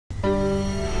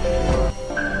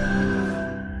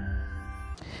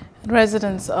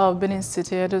Residents of Benin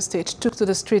City Edo State took to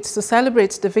the streets to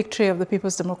celebrate the victory of the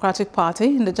People's Democratic Party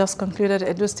in the just concluded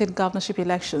Edo State governorship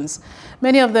elections.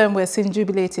 Many of them were seen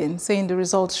jubilating, saying the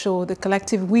results show the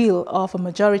collective will of a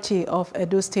majority of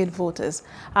Edo State voters.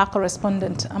 Our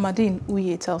correspondent Amadine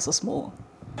Uye tells us more.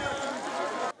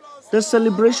 The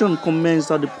celebration commenced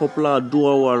at the popular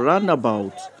Duawa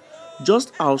roundabout,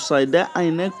 just outside the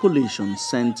INEC Collation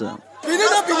Center. We need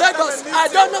not be Lagos. I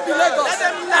don't know be Lagos.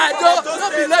 I don't know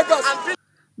be Lagos.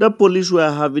 The police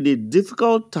were having a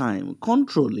difficult time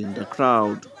controlling the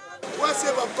crowd.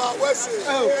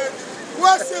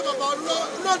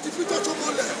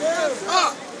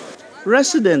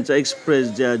 Residents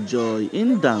expressed their joy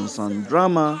in dance and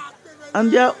drama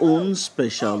and their own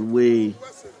special way.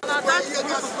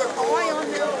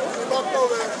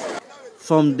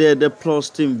 From there, the Plus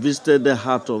team visited the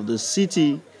heart of the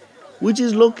city, which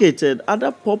is located at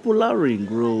the popular Ring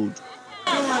Road.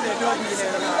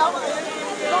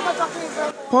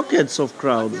 Pockets of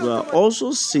crowds were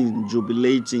also seen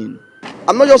jubilating.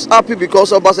 I'm not just happy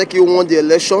because Obaseki won the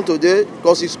election today,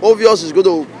 because it's obvious he's going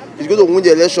to win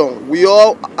the election. We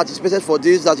all anticipated for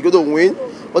this, that he's going to win.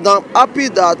 But I'm happy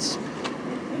that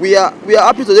we are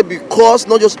happy today because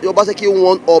not just Obaseki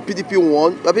won or PDP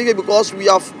won, we're happy because we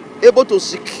are able to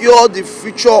secure the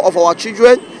future of our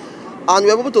children, and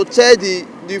we're able to tell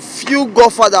the few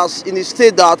godfathers in the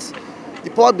state that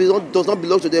the power does not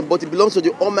belong to them, but it belongs to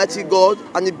the Almighty God,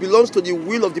 and it belongs to the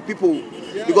will of the people,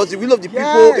 because the will of the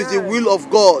people is the will of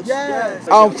God.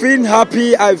 I'm feeling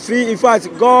happy. I feel, in fact,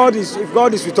 if God is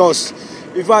with us.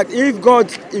 In fact, if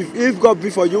God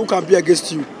be for you, who can be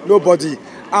against you? Nobody.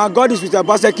 And God is with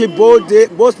Obaseki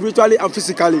both spiritually and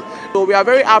physically. So we are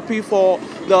very happy for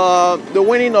the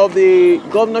winning of the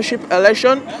governorship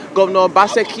election, Governor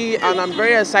Obaseki, and I'm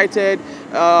very excited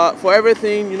for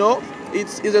everything. You know,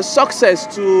 it's a success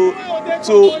to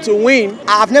win.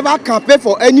 I've never campaigned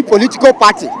for any political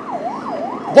party,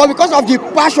 but because of the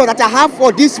passion that I have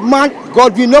for this man,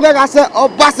 Godwin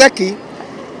Obaseki,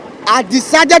 I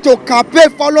decided to campaign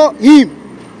follow him.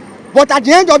 But at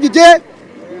the end of the day,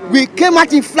 we came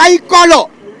out in flying color.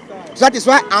 So that is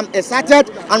why I'm excited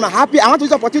and I'm happy. I want to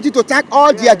use the opportunity to thank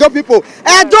all the Edo people.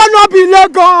 Edo no be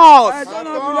Lagos.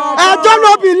 Edo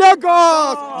no be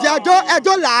Lagos. The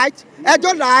Edo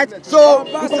light. So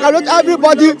we congratulate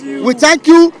everybody. We thank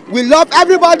you. We love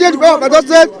everybody.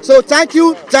 So thank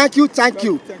you.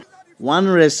 One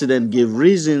resident gave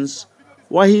reasons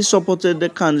why he supported the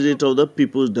candidate of the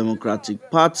People's Democratic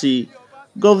Party,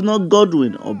 Governor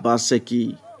Godwin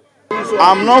Obaseki.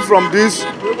 I'm not from this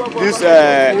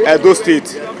Edo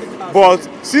State, but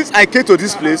since I came to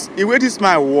this place, the way this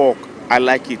man work, I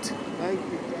like it.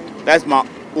 That's my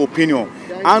opinion.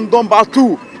 And number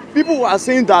two, people are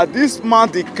saying that this man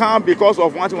decamp because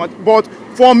of one thing, but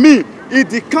for me, it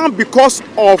decamp because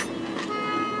of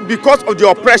the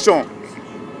oppression.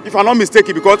 If I'm not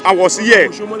mistaken, because I was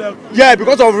here. Yeah,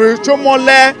 because of the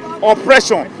Chomole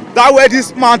oppression. That way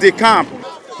this man decamp.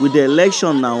 With the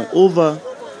election now over,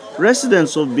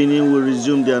 residents of Benin will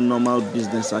resume their normal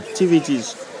business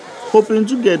activities, hoping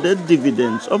to get the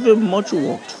dividends of a much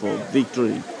worked for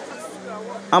victory.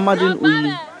 Amadine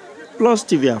Uyi, Plus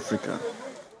TV Africa.